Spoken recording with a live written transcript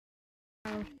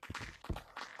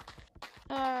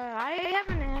now? I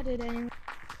haven't added any.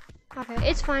 Okay,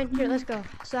 it's fine. Here, let's go.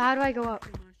 So how do I go up?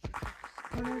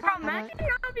 Bro, imagine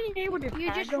not being able to.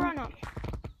 You just run up.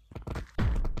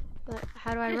 But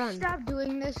how do I run? Stop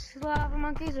doing this, lava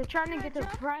monkeys. They're trying to get the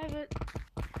private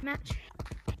match.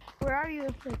 Where are you?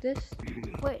 Like this?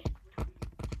 Wait.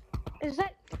 Is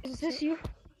this you?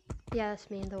 Yeah, that's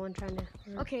me, the one trying to.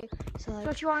 Okay. So like,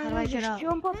 what you want to do is just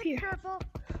jump up here. Purple.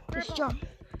 Just jump.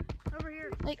 Over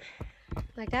here.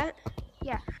 Like that?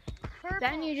 Yeah. Purple.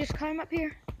 Then you just climb up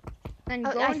here. Then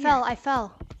Oh, go I in fell. here. I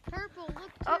fell. Purple,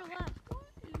 look to your left.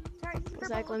 Sorry, It's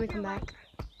like, let me come back.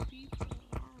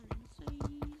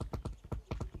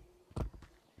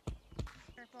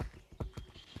 Purple.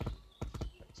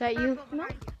 Is that you? No.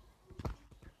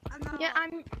 Yeah,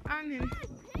 I'm him.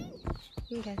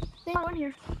 Okay. Stay on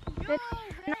here.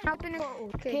 Not gonna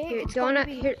go. Okay, here, it's donut, gonna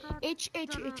be here. H.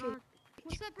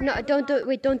 No, don't do it.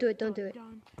 Wait, don't do it. Don't do it.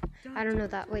 I don't know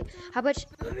that. Wait, how about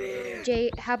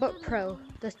how about pro?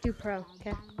 Let's do pro,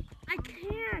 okay? I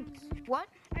can't. What?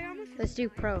 Let's do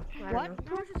pro. I don't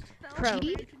know. Pro.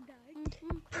 G?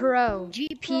 Pro. G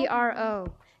P-R-O.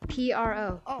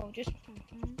 P-R-O. Oh, just.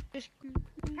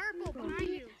 Purple behind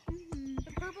you.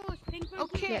 The purple is pink.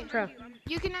 Okay. Yeah, pro.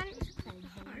 You can end.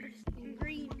 And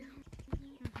green.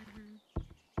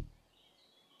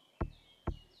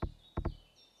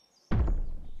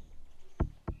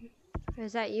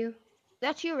 Is that you?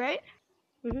 That's you, right?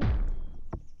 Mhm.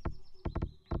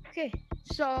 Okay.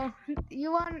 So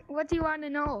what do you want to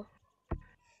know?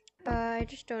 I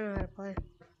just don't know how to play.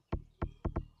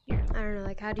 I don't know,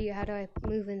 like how do I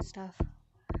move and stuff?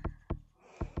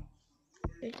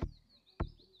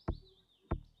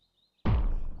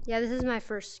 Yeah, this is my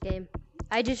first game.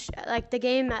 I just like the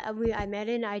game that I met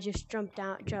in. I just dropped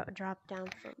down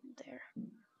from there.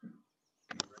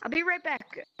 I'll be right back.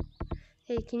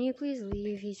 Hey, can you please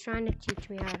leave? He's trying to teach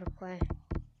me how to play.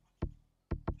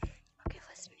 Okay,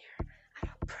 listen here. I'm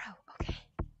a pro, okay?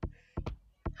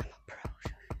 I'm a pro.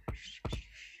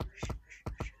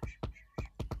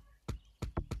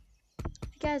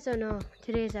 If you guys don't know,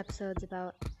 today's episode's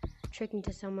about tricking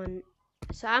to someone.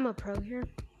 So I'm a pro here,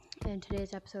 and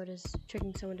today's episode is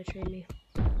tricking someone to trade me.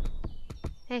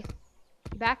 Hey,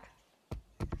 you back?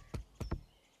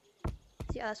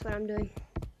 Yeah, that's what I'm doing.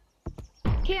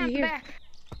 Okay, I'm here. back.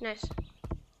 Nice.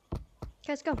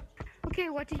 Let's go. Okay,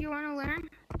 what do you want to learn?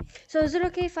 So is it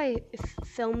okay if I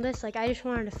film this? Like, I just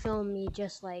wanted to film me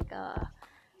just like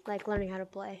learning how to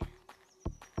play.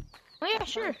 Oh yeah,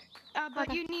 sure. But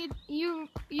Okay.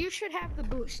 you should have the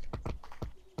boost.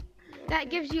 That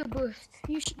gives you a boost.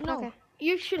 You should Okay.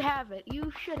 You should have it.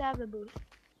 You should have the boost.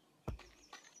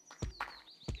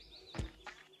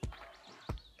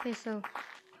 Okay, so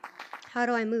how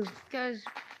do I move? Because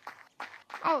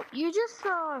you just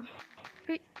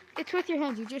it's with your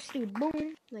hands. You just do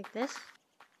boom. Like this?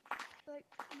 Like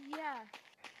yeah.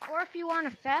 Or if you want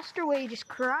a faster way, just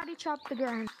karate chop the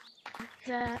ground.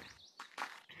 That.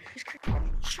 Just karate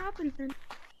chop and then.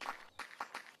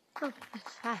 Oh,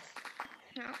 that's fast.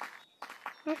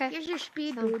 No. Okay. Here's your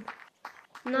speed, So- dude.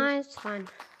 No, it's fine.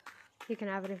 You can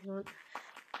have it if you want.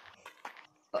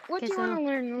 What do Okay, you want to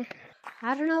learn?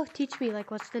 I don't know. Teach me, like,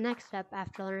 what's the next step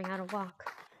after learning how to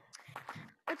walk?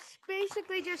 It's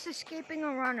basically just escaping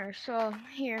a runner. So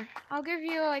here, I'll give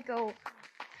you like a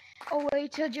way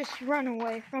to just run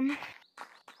away from.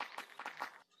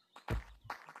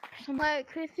 So like,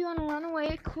 if you want to run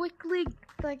away quickly,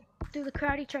 like do the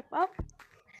karate chop up,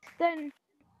 then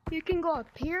you can go up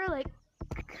here, like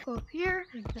go up here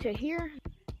to here,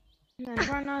 and then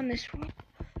run on this one.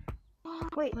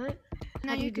 Wait, What? and How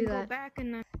then do you you do can go that? back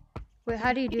and then Wait,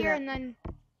 how do you do here that? and then.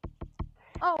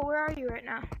 Oh, where are you right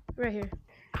now? Right here.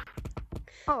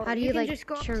 Oh, How do you you, can like, just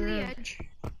go up to turn the around? edge.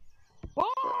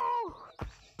 Oh!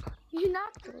 You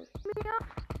knocked me off.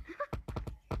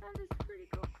 That is pretty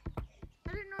cool.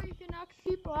 I didn't know you can knock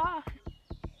people off.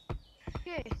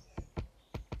 Okay.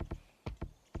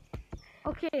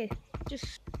 Okay,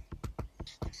 just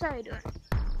side it.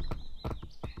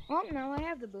 Well, now I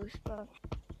have the boost, but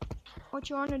what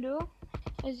you want to do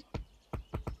is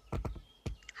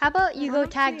How about you go run up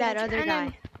to tag the that edge other and guy?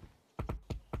 then-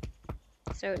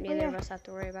 So neither yeah. of us have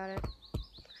to worry about it.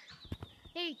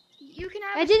 Hey, you can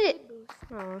have I a did it. speed boost.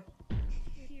 Oh.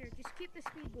 Here, just keep the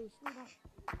speed boost. We don't.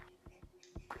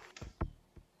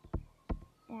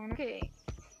 Okay.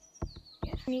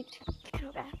 Yes, I need to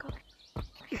get back up.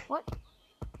 What?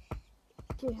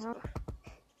 Okay, how?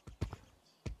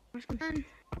 Where's my gun?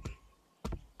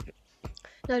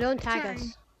 No, don't tag Turn.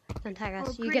 us. Don't tag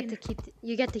us. Oh, You get green. to keep.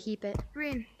 You get to keep it.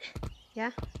 Green.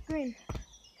 Yeah. Green.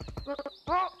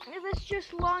 Oh, this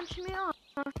just launched me off.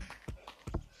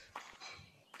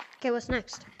 Okay, what's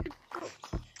next?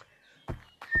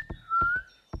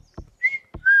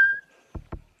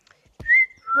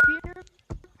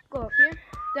 Go up here.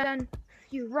 Then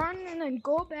you run and then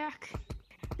go back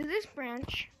to this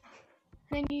branch.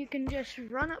 Then you can just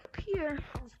run up here.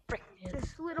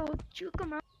 This little juke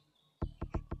 'em up.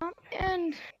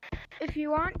 And if you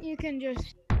want, you can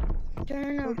just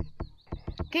turn up.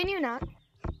 Can you not?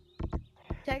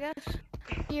 Tag us?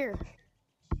 Here.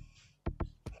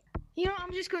 You know,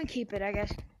 I'm just going to keep it, I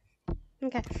guess.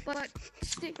 Okay. But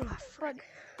but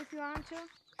if you want to, you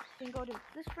can go to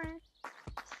this branch.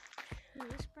 To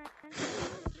this branch.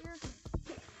 Here.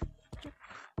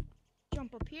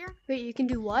 Jump up here. Wait, you can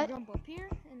do what? Jump up here,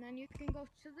 and then you can go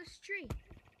to this tree.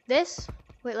 This?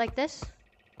 Wait, like this?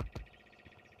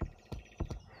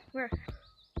 Where?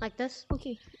 Like this?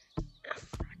 Okay. Oh,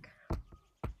 fuck.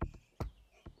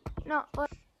 No,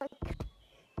 like,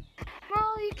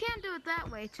 well, you can do it that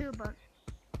way too, but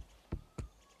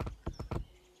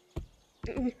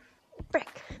Frick.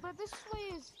 but this way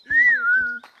is easier to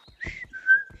me.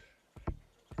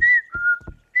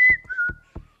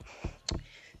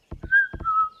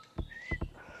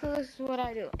 So this is what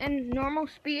I do. And normal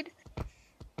speed,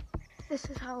 this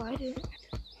is how I do it.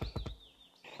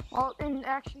 Well, and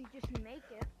actually just make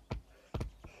it.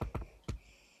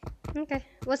 Okay.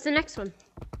 What's the next one?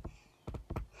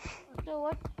 So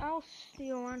what else do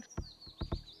you want?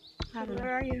 I don't know.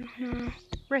 Where are you? No.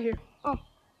 Right here. Oh,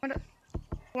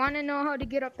 want to know how to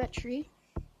get up that tree?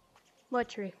 What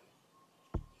tree?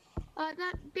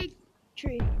 That big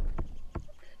tree.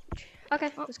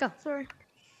 Okay, Oh, let's go. Sorry.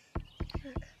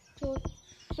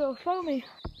 So follow me.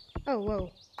 Oh,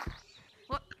 whoa.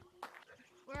 What?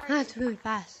 Where are you? That's really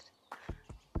fast.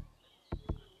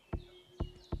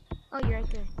 Oh, you're right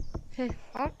there. Okay.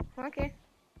 Oh, okay.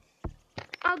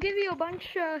 I'll give you a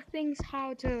bunch of things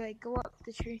how to like go up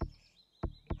the tree.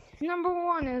 Number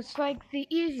one is like the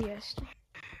easiest.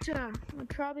 Would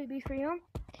probably be for you.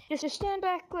 Just to stand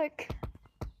back like,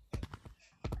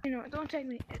 you know, don't take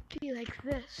me. It'd be like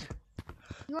this.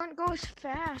 You want to go as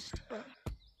fast, but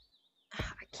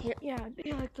I can't. yeah, it'd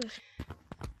be like this.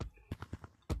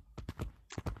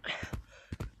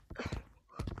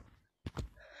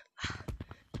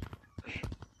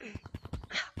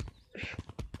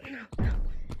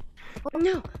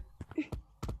 No.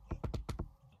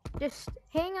 Just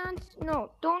hang on.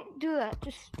 No, don't do that.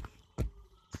 Just.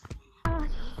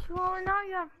 Well, now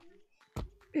you have.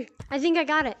 I think I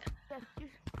got it.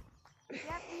 You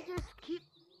just keep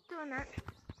doing that.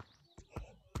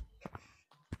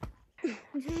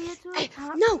 Until you get to the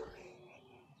top. No.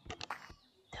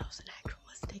 That was an actual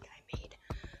mistake I made.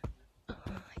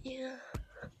 Yeah.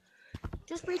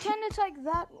 Just pretend it's like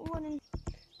that one.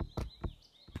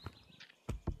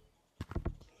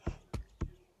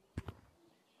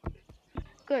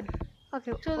 Good.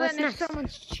 Okay, So what's then if next?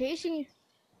 someone's chasing you,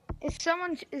 if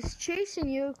someone is chasing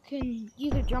you, you can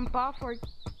either jump off or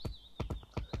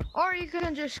you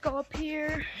can just go up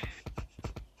here.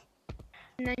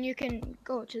 And then you can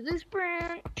go to this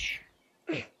branch.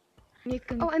 You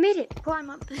can Oh, I made it. climb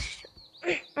up this.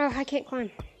 Oh, I can't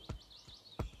climb.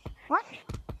 What?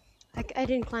 I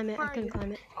didn't climb it. Where I are couldn't you?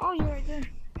 climb it. Oh, you're right there.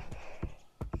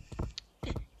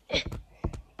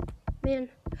 Man.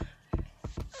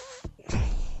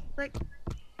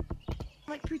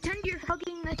 Like pretend you're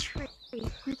hugging the tree.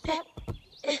 Like that.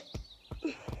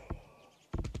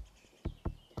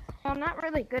 I'm not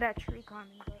really good at tree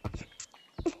climbing,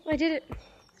 but I did it.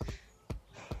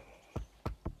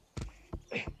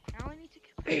 now I need to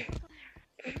get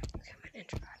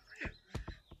back there.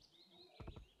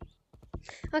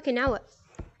 Okay, now what?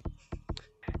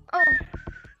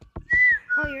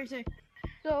 Oh, you're saying.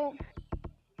 So,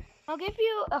 I'll give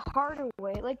you a harder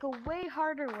way, like a way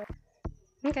harder way.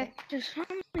 Okay. Just follow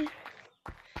me.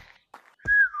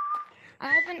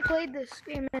 I haven't played this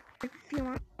game in a few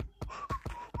months.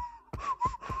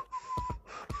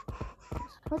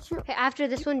 What's your? Hey, after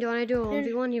this one, do you want to do a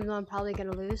 1v1 even though I'm probably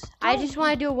going to lose? I just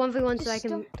want to do a 1v1 so I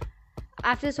can...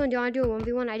 After this one, do you want to do a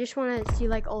 1v1? I just want to see,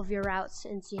 like, all of your routes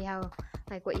and see how,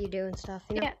 like, what you do and stuff,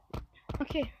 you know? Yeah.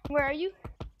 Okay, where are you?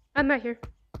 I'm right here.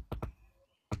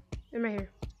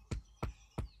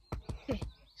 Okay,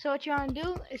 so what you want to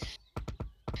do is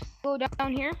go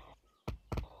down here.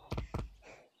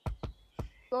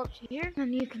 Go up to here,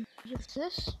 and you can just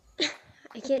this.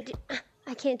 I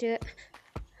can't do it.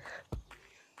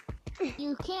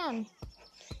 You can.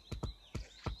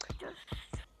 Just.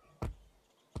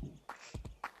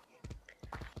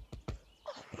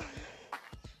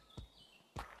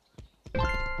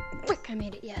 Quick, I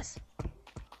made it, yes.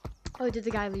 Oh, did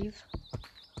the guy leave?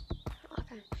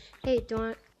 Okay. Hey,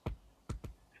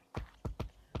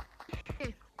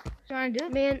 you want to do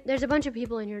it? Man, there's a bunch of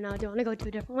people in here now. Do you want to go to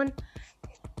a different one?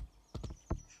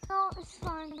 No, it's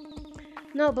fine.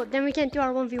 No, but then we can't do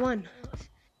our 1v1.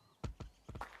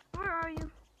 Where are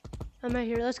you? I'm right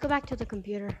here. Let's go back to the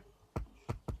computer.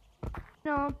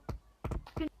 No.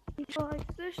 Can you go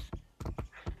like this?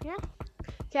 Yeah?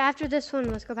 Okay, after this one,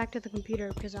 let's go back to the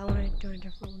computer because I want to do a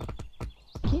different one.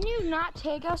 Can you not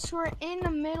take us? We're in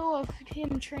the middle of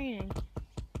him training.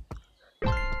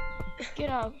 Get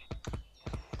up.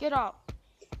 Get up.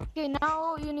 Okay, now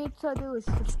all you need to do is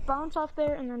just bounce off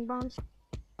there and then bounce.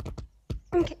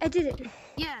 Okay, I did it.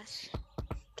 Yes.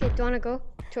 Okay, do you want to go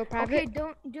to a private?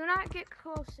 Okay, do not get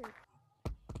closer.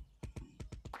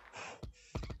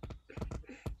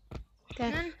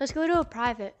 Okay, let's go to a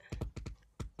private.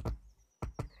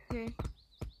 Okay.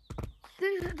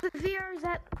 The VR is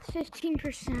at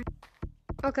 15%.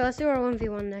 Okay, let's do our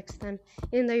 1v1 next then.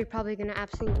 Even though you're probably going to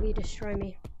absolutely destroy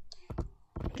me.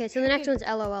 Okay, so the next one's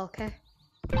LOL, okay?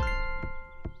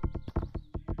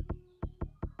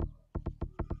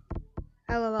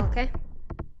 LOL, okay?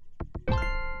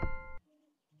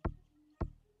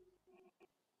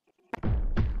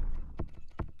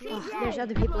 Oh, there's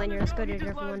other people in here. Let's go to a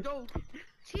different one.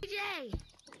 CJ!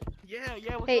 Yeah,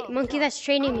 what's Hey, up? monkey that's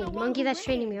training me. Oh, Monkey that's man.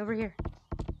 training me over here.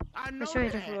 I know Let's try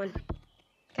a that. different one.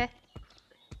 Okay?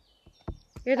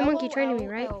 You're the monkey training me,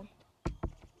 right?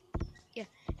 Yeah.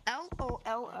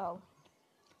 L-O-L-L.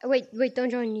 Oh, wait, don't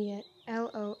join me yet.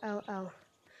 L-O-L-L.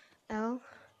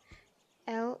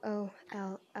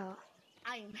 L-O-L-L.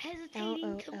 I am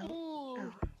hesitating to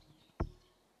move.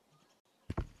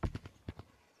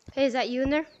 Hey, is that you in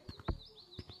there?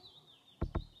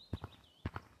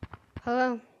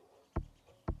 Hello?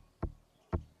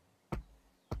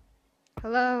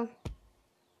 Hello?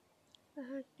 Where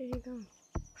the heck did he go?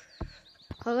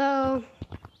 Hello?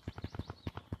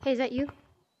 Hey, is that you?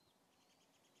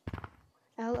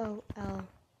 L-O-L.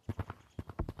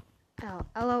 L.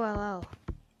 L-O-L-L.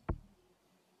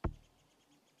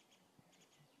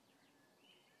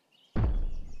 Oh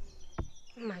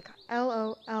my god.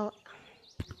 L-O-L.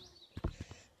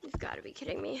 You've got to be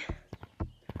kidding me.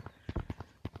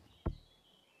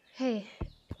 Hey,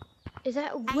 is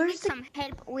that I where's need the some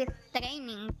help with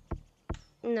training.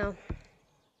 no?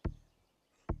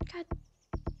 God,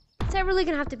 is that really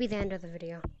gonna have to be the end of the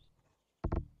video?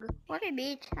 Okay,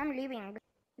 bitch, I'm leaving.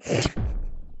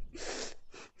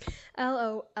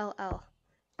 L-O-L-L.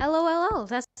 L-O-L-L.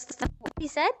 That's what he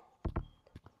said?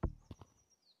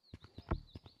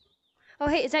 Oh,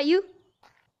 hey, is that you?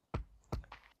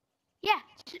 Yeah,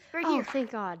 right Oh, here. thank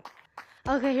God.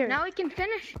 Okay, here. Now we can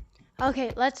finish.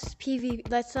 Okay, let's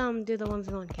let's do the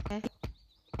 1v1, okay?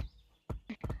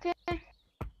 Okay. Okay,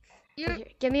 You, here,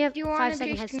 give me a you wanna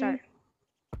 5-second head just- start.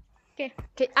 Okay.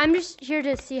 Okay, I'm just here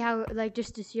to see how, like,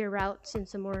 just to see your routes and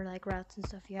some more, like, routes and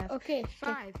stuff you have. Okay,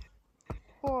 5,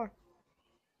 4.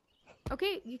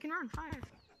 Okay, you can run. 5,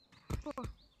 4,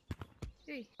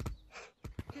 3,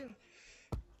 2,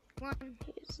 1.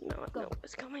 He does not know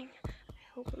what's coming. I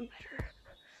hope I'm better.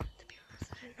 To be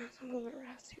honest, I didn't know some of the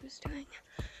routes he was doing.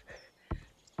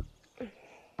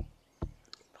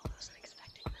 Probably wasn't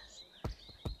expecting this.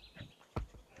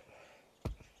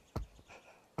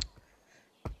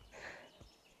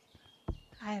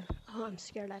 Oh, I'm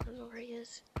scared. I don't know where he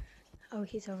is. Oh,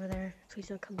 he's over there. Please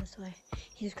don't come this way.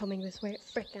 He's coming this way.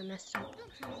 Frick, I messed up.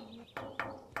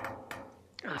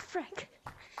 Ah, frick.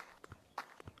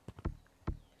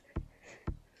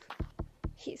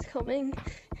 He's coming.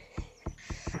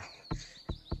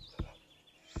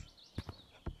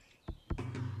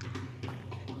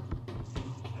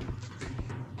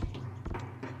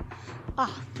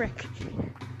 Ah, frick.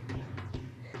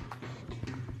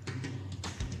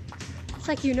 It's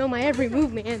like you know my every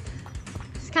move, man.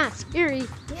 It's kind of scary.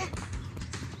 Yeah.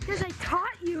 Because I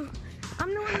taught you.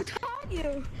 I'm the one who taught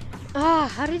you.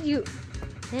 Ah, how did you?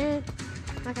 Eh,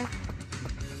 okay.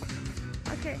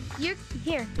 Okay, you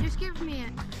here. Just give me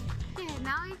it. Yeah,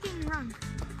 now you can run.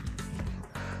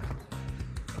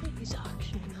 He's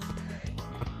auctioning up.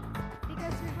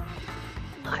 Because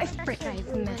I frick, I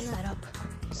messed that up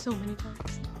so many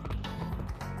times.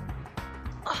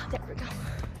 Oh, there we go.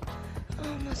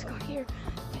 Let's go here.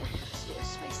 Okay, let's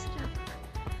just spice it up.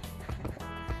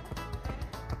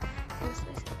 Let's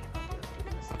spice it up.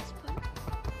 Let's put.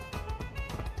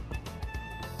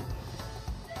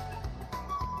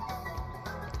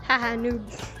 Haha, noob.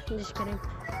 I'm just kidding.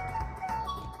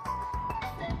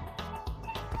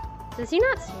 Does he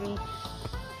not see me?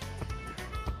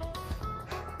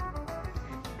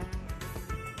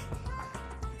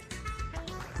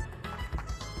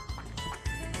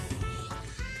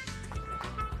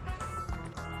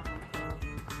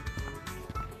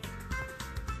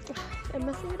 I'm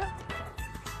messing it up.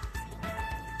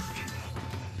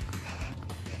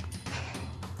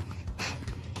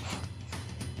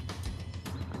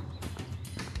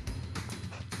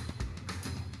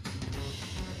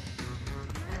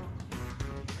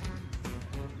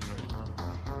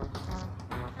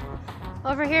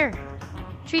 Over here.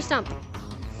 Tree stump.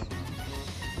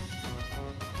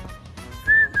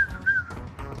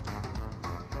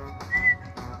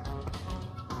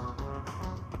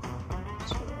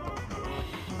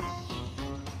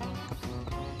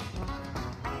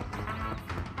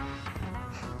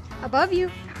 Above you.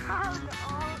 Oh,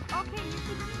 okay, you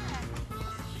can do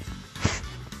that.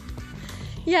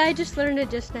 Yeah, I just learned it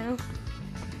just now.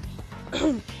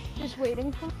 Just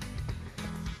waiting for.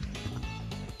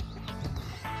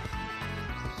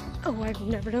 Oh, I've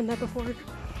never done that before.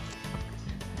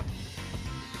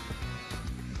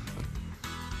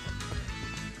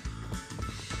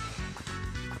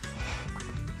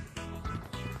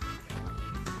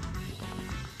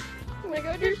 Oh my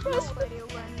god, you're so No way to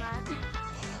learn that.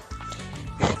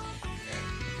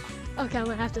 Okay, I'm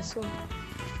gonna have to swim.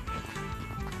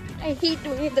 I hate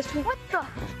doing it this way. What the?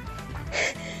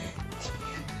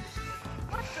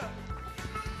 What the?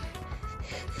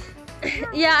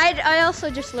 Yeah, I also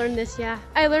just learned this, yeah.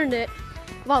 I learned it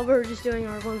while we were just doing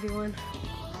our 1v1.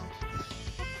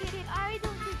 I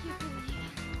don't think you can.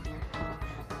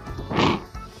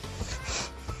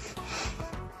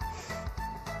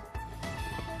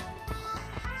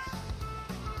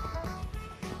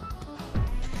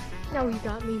 No, you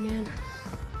got me, man.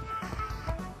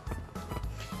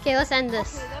 Okay, let's end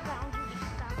this. Okay, that boundary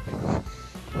just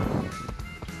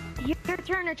stopped. Your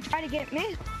turn to try to get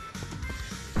me.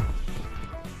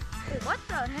 Wait, what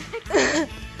the heck?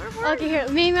 Okay, here,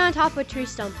 meet me on top of a tree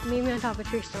stump. Meet me on top of a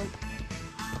tree stump.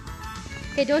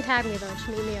 Okay, don't tag me though, just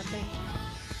meet me up there.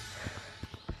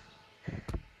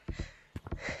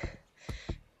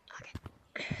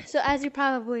 Okay. So as you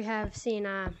probably have seen,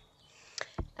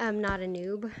 I'm not a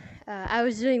noob. I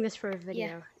was doing this for a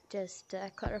video, just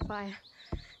to clarify.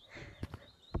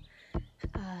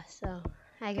 So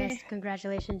I guess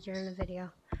congratulations, you're in a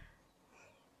video.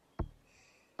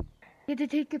 You had to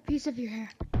take a piece of your hair.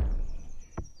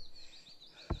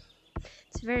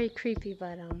 It's very creepy,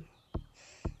 but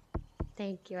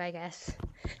thank you, I guess.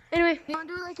 Anyway, You want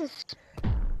to do like a?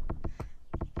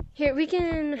 here we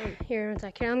can. Here, one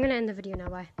sec. Here, I'm gonna end the video now.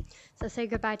 Bye. So say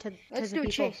goodbye to Let's the do a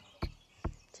people. chase.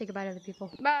 Say goodbye to the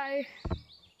people. Bye.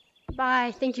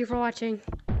 Bye. Thank you for watching.